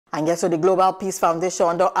And yes, so the Global Peace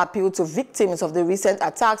Foundation don't appeal to victims of the recent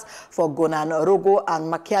attacks for Gonan-Rogo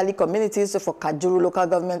and MAKYALI communities for Kajuru local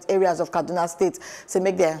government areas of Kaduna State to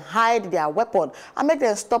make them hide their weapon and make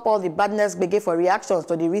them stop all the badness gbege for reactions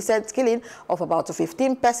to the recent killing of about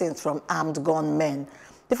 15 persons from armed gunmen.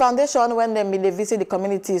 The foundation, when they may visit the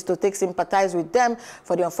communities to take sympathize with them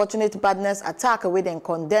for the unfortunate badness attack, where they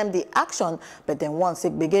condemn the action, but then once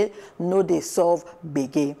gbege, no they solve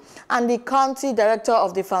gbege. And the county director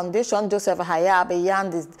of the foundation, Joseph Hayab, yarn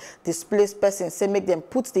this displaced persons, say make them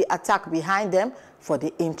put the attack behind them for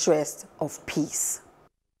the interest of peace.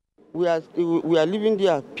 We are living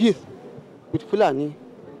there peace with Fulani.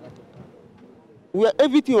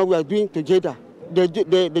 Everything we are doing together. They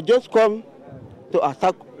just come to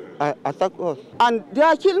attack us, and they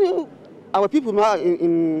are killing our people now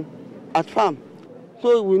at farm.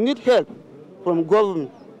 So we need help from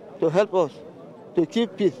government to help us to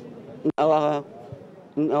keep peace in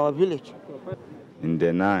our village. In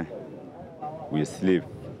the night, we sleep,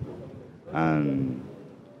 and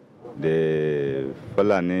the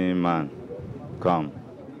Fulani man come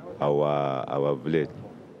our village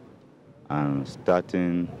and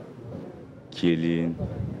starting killing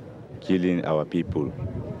our people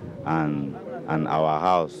and our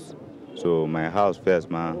house. So my house first,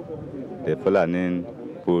 man, the Fulani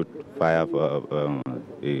put fire for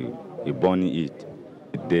a burning it.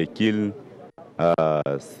 They kill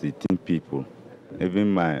 16 people.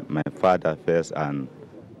 Even my father first and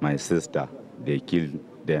my sister, they killed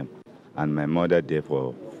them. And my mother there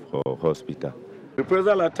for hospital.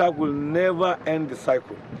 Reprisal attack will never end the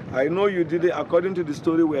cycle. I know you did it, according to the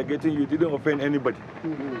story we are getting, you didn't offend anybody.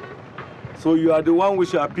 So you are the one we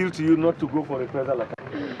should appeal to you not to go for reprisal attack.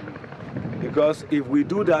 Because if we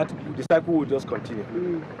do that, the cycle will just continue.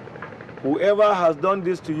 Whoever has done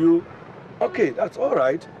this to you, okay, that's all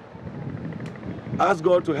right. Ask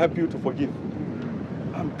God to help you to forgive.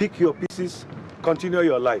 And pick your pieces, continue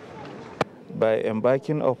your life. By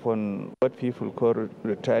embarking upon what people call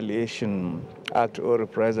retaliation act or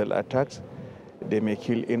reprisal attacks, they may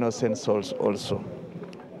kill innocent souls also.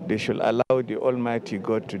 They should allow the Almighty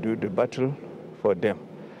God to do the battle for them.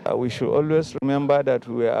 We should always remember that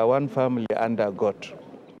we are one family under God.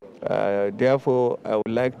 Therefore, I would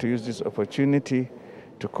like to use this opportunity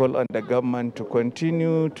to call on the government to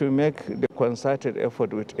continue to make the concerted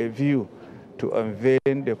effort with a view to unveil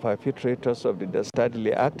the perpetrators of the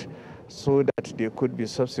dastardly act, so that they could be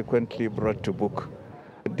subsequently brought to book.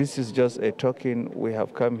 This is just a token we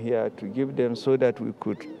have come here to give them so that we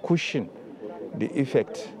could cushion the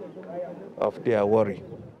effect of their worry.